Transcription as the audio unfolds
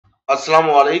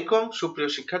আসসালামু আলাইকুম সুপ্রিয়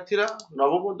শিক্ষার্থীরা,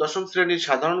 নবম ও দশম শ্রেণীর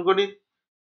সাধারণ গণিত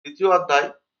দ্বিতীয় অধ্যায়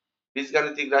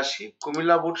বীজগাণিতিক রাশি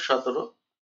কুমিল্লা বোর্ড 17।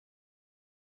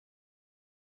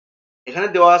 এখানে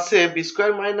দেওয়া আছে B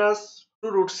square minus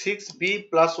 2√6 B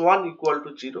plus 1 equal to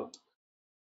 0।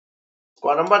 ক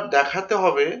নাম্বার দেখাতে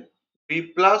হবে B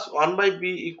plus 1 by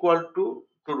B equal to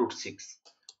 2√6।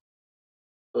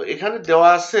 তো এখানে দেওয়া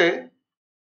আছে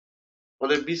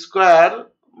বলে B square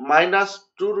minus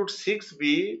 2√6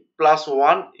 B plus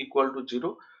 1 equal to 0।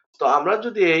 তো আমরা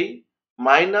যদি এই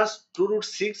মাইনাস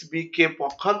 2√6 বি কে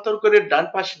পক্ষান্তর করে ডান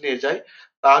পাশে নিয়ে যাই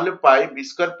তাহলে পাই B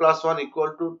square plus 1 equal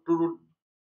to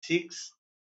 2√6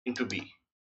 into B.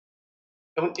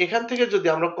 এবং এখান থেকে যদি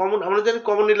আমরা জানি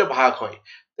কমন নিলে ভাগ হয়,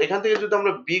 এখান থেকে যদি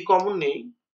আমরা বি কমন নেই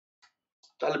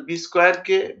তাহলে বি স্কয়ার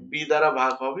কে বি দ্বারা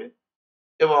ভাগ হবে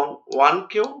এবং 1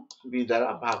 কেও বি দ্বারা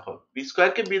ভাগ হবে। বি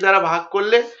স্কয়ার কে বি দ্বারা ভাগ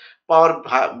করলে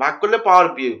পাওয়ার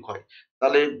বিয়োগ হয়।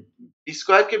 তাহলে বি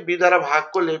স্কয়ার কে বি দ্বারা ভাগ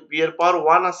করলে বি এর পাওয়ার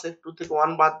 1 আছে, 2 থেকে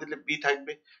 1 বাদ দিলে বি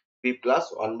থাকবে, বি প্লাস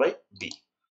 1 বাই বি।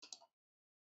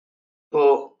 তো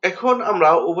এখন আমরা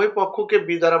উভয় পক্ষকে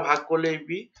বি দ্বারা ভাগ করলে এই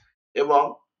বি এবং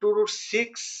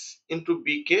 2√6 ইন্টু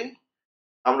বি কে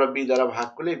আমরা বি দ্বারা ভাগ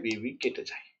করলে বি বি কেটে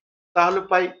যায়। তাহলে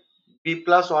পাই B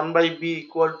plus 1 by B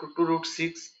equal to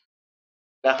 2√6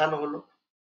 দেখানো হলো।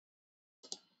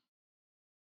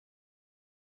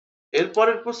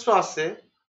 এরপরের প্রশ্ন আছে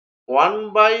 1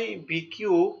 by B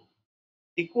cube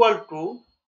equal to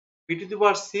B to the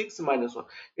power 6 minus 1।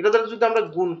 এটা দ্বারা যদি আমরা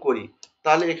গুণ করি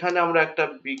তাহলে এখানে আমরা একটা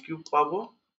বি কিউব পাবো,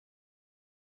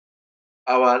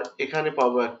 আবার এখানে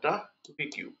পাবো একটা বি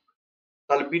কিউব।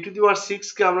 তাহলে বি টু দি পাওয়ার 6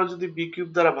 কে আমরা যদি বি কিউব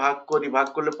দ্বারা ভাগ করি, ভাগ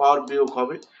করলে পাওয়ার বিয়োগ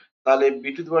হবে। তাহলে বি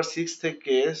টু দি পাওয়ার 6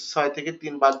 থেকে 6 থেকে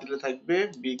 3 বাদ দিলে থাকবে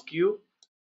B cube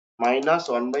minus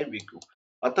 1 by B cube.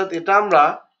 অর্থাৎ এটা আমরা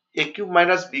এ কিউব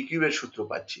মাইনাস বি কিউবের সূত্র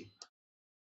পাচ্ছি।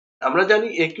 আমরা জানি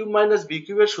এ কিউব মাইনাস বি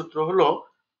কিউবের সূত্র হলো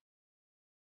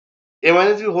a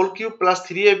minus b whole cube plus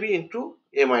 3ab into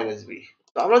a minus b।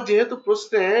 তো আমরা যেহেতু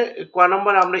প্রশ্নে ক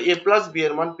নাম্বার আমরা a প্লাস b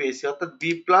এর মান পেয়েছি, অর্থাৎ b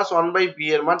প্লাস 1 বাই b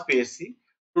এর মান পেয়েছি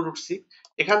 2√6।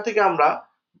 এখান থেকে আমরা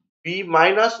b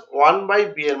মাইনাস 1 বাই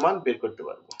b এর মান বের করতে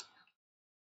পারবো।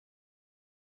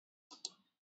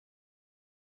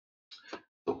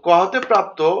 তো ক হতে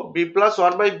প্রাপ্ত b plus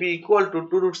 1 by b equal to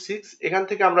 2√6, এখান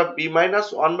থেকে আমরা b মাইনাস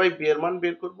 1 বাই b এর মান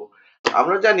বের করব।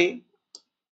 আমরা জানি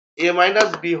a মাইনাস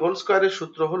b হোল স্কয়ারের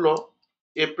সূত্র হলো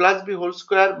a plus b whole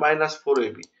square minus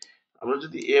 4ab। আমরা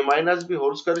যদি a মাইনাস b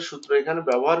হোল স্কয়ারের সূত্র এখানে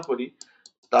ব্যবহার করি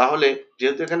তাহলে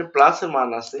যেহেতু এখানে প্লাস এর মান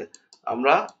আছে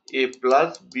আমরা a plus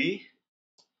b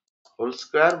whole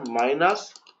square minus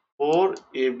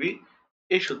 4ab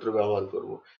এই সূত্র ব্যবহার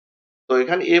করব। তো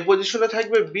এখানে a পজিশনে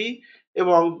থাকবে b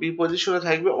এবং b পজিশনে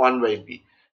থাকবে 1 বাই b।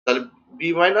 তাহলে b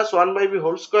minus 1 by b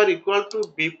whole square equal to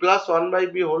b plus 1 by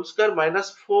b whole square minus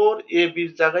 4ab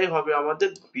এর জায়গায় হবে আমাদের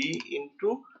b ইন্টু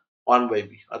 1 বাই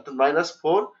b, অর্থাৎ minus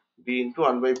 4b into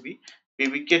 1 by b।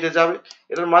 b কেটে যাবে,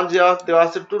 এটার মান দেওয়া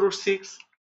আছে 2√6।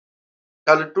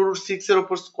 তাহলে 2√6 এর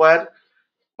উপর স্কয়ার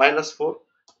মাইনাস 4,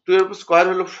 2 এর উপর স্কয়ার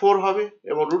হলে 4 হবে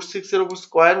এবং √6 এর উপর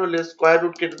স্কয়ার হলে স্কয়ার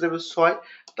রুট কেটে দেবে 6।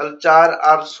 তাহলে 4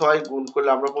 আর 6 গুণ করলে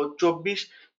আমরা পাবো 24।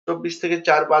 24 থেকে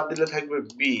 4 বাদ দিলে থাকবে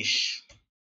 20।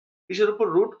 20 এর উপর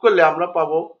রুট করলে আমরা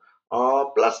পাবো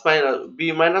plus minus B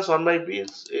minus 1 by B,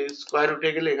 square রুটে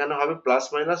গেলে এখানে হবে প্লাস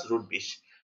মাইনাস √20।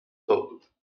 তো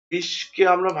 20 কে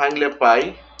আমরা ভাঙলে পাই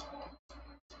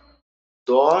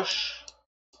 10,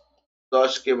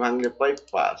 10 কে ভাঙলে পাই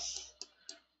 5।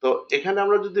 তো এখানে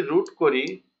আমরা যদি রুট করি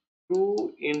 2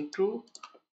 ইন্টু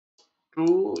 2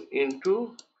 ইন্টু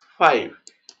 5,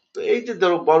 তো এই যে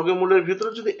ধরো বর্গমূলের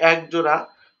ভিতরে যদি এক জোড়া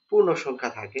পূর্ণ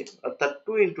সংখ্যা থাকে অর্থাৎ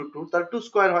 2 ইন্টু 2 তার 2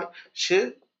 স্কয়ার হয়, সে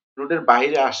রুটের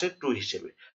বাইরে আসে 2 হিসেবে,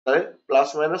 তাহলে প্লাস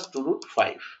মাইনাস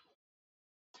 2√5।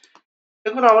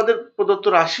 এখন আমাদের প্রদত্ত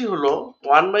রাশি হলো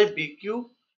 1 by B cube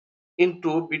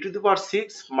into B to the power 6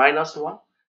 minus 1।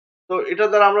 তো এটা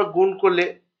দ্বারা আমরা গুণ করলে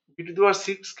বি টু দি পাওয়ার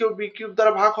 6 কেও বি কিউব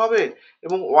দ্বারা ভাগ হবে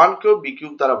এবং 1 কেও বি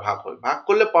কিউব দ্বারা ভাগ হবে, ভাগ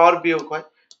করলে পাওয়ার বিয়োগ হয়।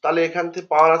 তাহলে এখান থেকে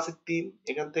পাওয়ার আছে 3,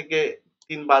 এখান থেকে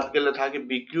 3 বাদ গেলে থাকে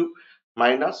B cube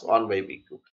minus 1 by B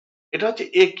cube. এটা হচ্ছে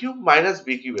এ কিউব মাইনাস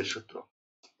বি কিউবের সূত্র।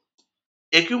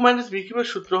 এ কিউব মাইনাস বি কিউবের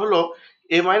সূত্র হলো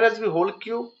এ মাইনাস বি হোল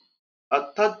কিউব,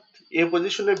 অর্থাৎ এ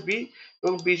পজিশনে বি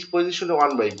এবং বি পজিশনে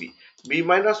 1 by B, B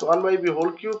minus 1 by B whole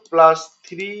cube plus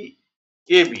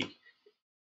 3ab,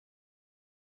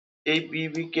 এই বি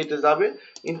বি কেটে যাবে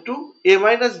ইন্টু এ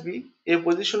মাইনাস বি, এ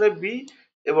পজিশনে বি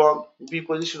এবং বি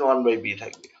পজিশনে 1 বাই বি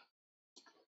থাকবে।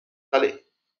 তাহলে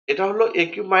এটা হলো এ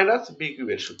কিউব মাইনাস বি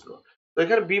কিউবের সূত্র। তো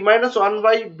এখানে বি মাইনাস 1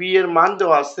 বাই বি এর মান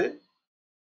দেওয়া আছে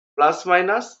প্লাস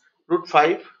মাইনাস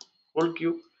 √5 হোল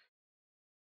কিউব,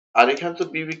 আর এখানে তো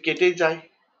বি বি কেটেই যায়,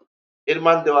 এর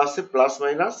মান দেওয়া আছে প্লাস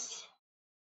মাইনাস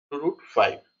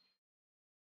 2√5।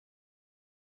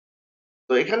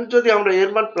 তো এখানে যদি আমরা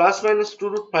এর মান প্লাস মাইনাস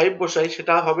 2√5 বসাই,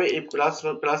 সেটা হবে এই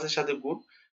প্লাসের সাথে গুণ,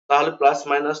 তাহলে প্লাস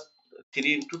মাইনাস 3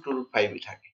 ইন্টু 2√5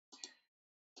 থাকে।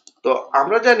 তো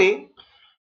আমরা জানি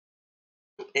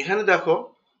এখানে দেখো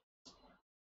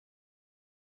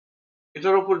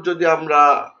এটার উপর যদি আমরা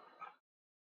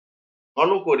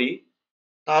ঘন করি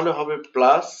তাহলে হবে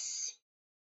প্লাস,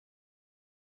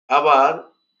 আবার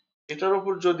এটার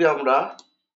উপর যদি আমরা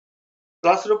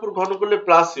প্লাসের উপর ঘন করলে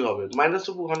প্লাসই হবে,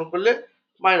 মাইনাসের উপর ঘন করলে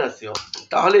মাইনাসই হবে।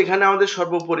 তাহলে এখানে আমাদের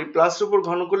সর্বোপরি প্লাসের উপর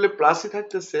ঘন করলে প্লাসই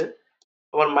থাকতেছে,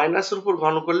 আবার মাইনাসের উপর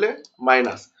ঘন করলে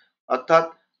মাইনাস, অর্থাৎ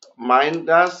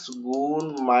মাইনাস গুণ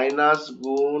মাইনাস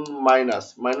গুণ মাইনাস,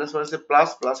 মাইনাস মাইনাসে প্লাস,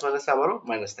 প্লাস মাইনাসে আবারও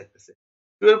মাইনাস থাকতেছে।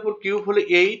 2 এর উপর কিউব হলে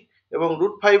 8 এবং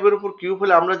 √5 এর উপর কিউব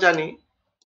হলে আমরা জানি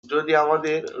যদি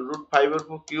আমাদের √5 এর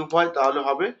উপর কিউব হয় তাহলে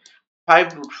হবে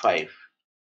 5√5,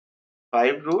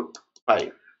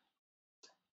 5√5।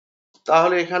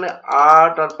 তাহলে এখানে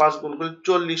 8 আর 5 গুণ করলে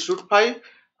 40√5,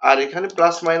 আর এখানে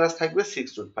প্লাস মাইনাস থাকবে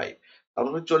 6√5,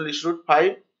 তাহলে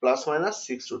 40√5 প্লাস মাইনাস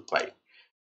 6√5।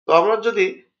 তো আমরা যদি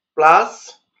প্লাস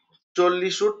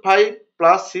 40√5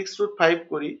 প্লাস 6√5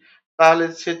 করি তাহলে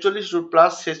 46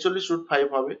 প্লাস 46√5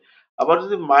 হবে। আবার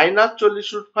যদি মাইনাস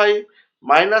 40√5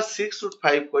 মাইনাস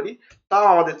 6√5 করি তাও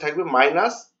আমাদের থাকবে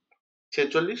মাইনাস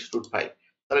 46√5।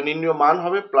 তাহলে নির্ণীয় মান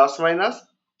হবে প্লাস মাইনাস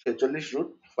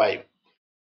 46√5,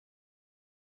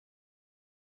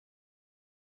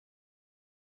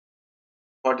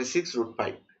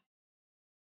 46√5।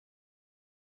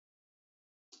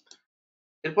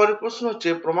 এরপরের প্রশ্ন হচ্ছে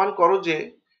প্রমাণ করো যে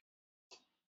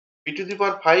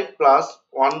b⁵ প্লাস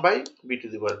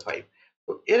 1/b⁵।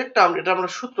 তো এটা আমরা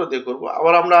সূত্র দিয়ে করব।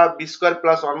 আবার আমরা b²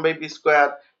 plus 1/b²,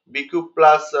 b³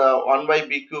 plus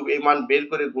 1/b³ এই মান বের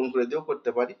করে গুণ করে দিয়েও করতে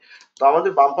পারি। তো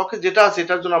আমাদের বাম পক্ষে যেটা আছে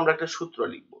এটার জন্য আমরা একটা সূত্র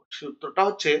লিখব। সূত্রটা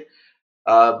হচ্ছে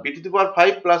b⁵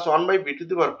 প্লাস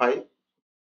 1/b⁵,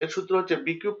 এর সূত্র হচ্ছে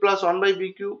b³ plus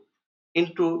 1/b³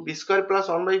 into b² plus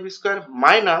 1/b²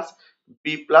 minus b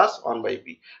plus 1/b।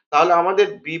 তাহলে আমাদের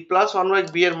b প্লাস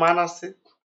 1/b এর মান আছে,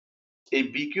 এই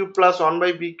b³ প্লাস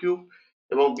 1/b³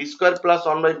 এবং b² প্লাস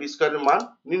 1/b² এর মান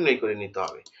নির্ণয় করে নিতে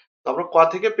হবে। তো আমরা ক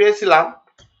থেকে পেয়েছিলাম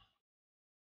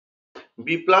b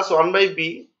plus 1/b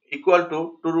equal to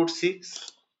 2√6।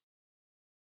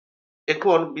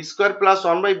 এখন b² প্লাস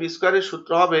 1/b² এর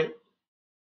সূত্র হবে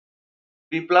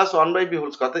b plus 1/b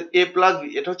whole square, অর্থাৎ a প্লাস b,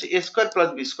 এটা হচ্ছে a² প্লাস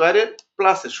b² এর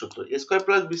প্লাসের সূত্র। a²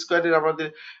 প্লাস b² এর আমাদের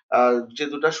যে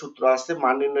দুটো সূত্র আছে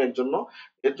মান নির্ণয়ের জন্য,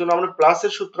 এর জন্য আমরা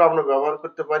প্লাসের সূত্র আমরা ব্যবহার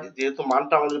করতে পারি, যেহেতু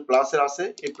মানটা আমাদের প্লাসের আছে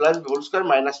a plus b whole square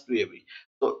minus 2ab।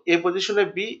 তো a পজিশনে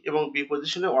b এবং b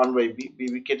পজিশনে 1/b, b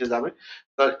কেটে যাবে।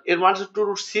 তাহলে এর মান হচ্ছে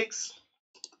 2√6,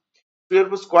 2 এর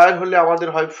উপর স্কয়ার হলে আমাদের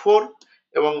হয় 4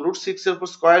 এবং √6 এর উপর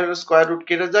স্কয়ার হলে স্কয়ার রুট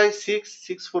কেটে যায় 6,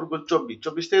 6 4 গুণ 24,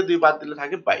 24 থেকে 2 বাদ দিলে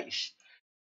থাকে 22।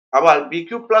 আবার b³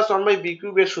 প্লাস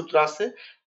 1/b³ এর সূত্র আছে,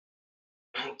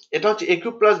 এটা হচ্ছে a³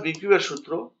 প্লাস b³ এর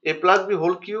সূত্র, a plus b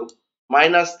whole cube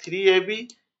minus 3ab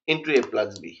into a plus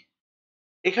b।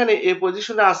 এখানে a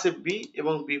পজিশনে আছে b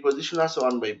এবং b পজিশনে আছে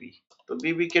 1/b, তো b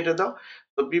কেটে দাও।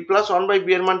 তো b প্লাস 1/b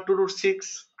এর মান 2√6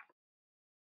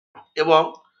 এবং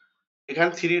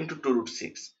এখানে 3 ইন্টু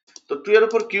 2√6। তো 2 এর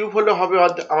উপর কিউব হলে হবে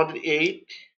আমাদের 8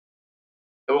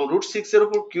 এবং √6 এর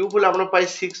উপর কিউব হলে আমরা পাই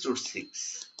 6√6,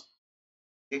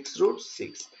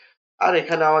 6√6। আর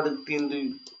এখানে আমাদের 3 2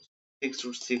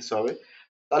 6√6 হবে।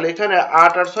 তাহলে এখানে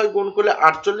 8 আর 6 গুণ করলে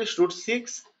 48√6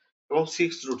 এবং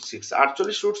 6√6,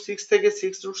 48√6 থেকে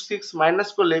 6√6 মাইনাস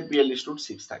করলে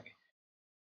 42√6 থাকে।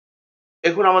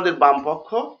 এখন আমাদের বাম পক্ষ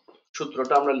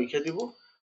সূত্রটা আমরা লিখে দিব।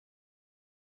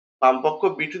 বাম পক্ষ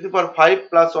b⁵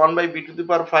 প্লাস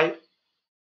 1/b⁵,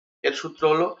 এর সূত্র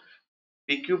হলো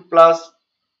b³ plus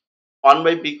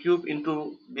 1/b³ into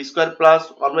b² plus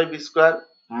 1/b²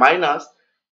 minus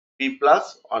b plus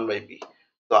 1/b।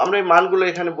 তো আমরা এই মানগুলো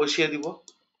এখানে বসিয়ে দিব।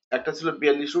 একটা ছিল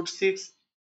 42√6,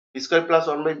 b² প্লাস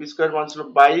 1/b² মান ছিল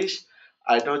 22,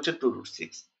 আর এটা হচ্ছে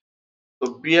 2√6। তো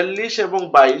 42 এবং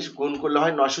 22 গুণ করলে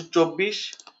হয় 924,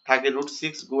 থাকে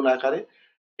 √6 গুণ আকারে।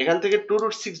 এখান থেকে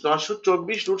 2√6,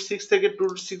 924 √6 থেকে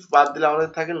 2√6 বাদ দিলে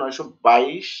আমাদের থাকে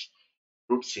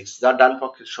 922√6, যা ডান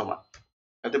পক্ষের সমান।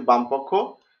 এতে বাম পক্ষ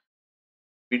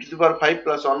b⁵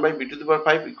 plus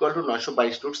 1/b⁵ equal to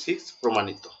 922√6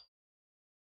 প্রমাণিত।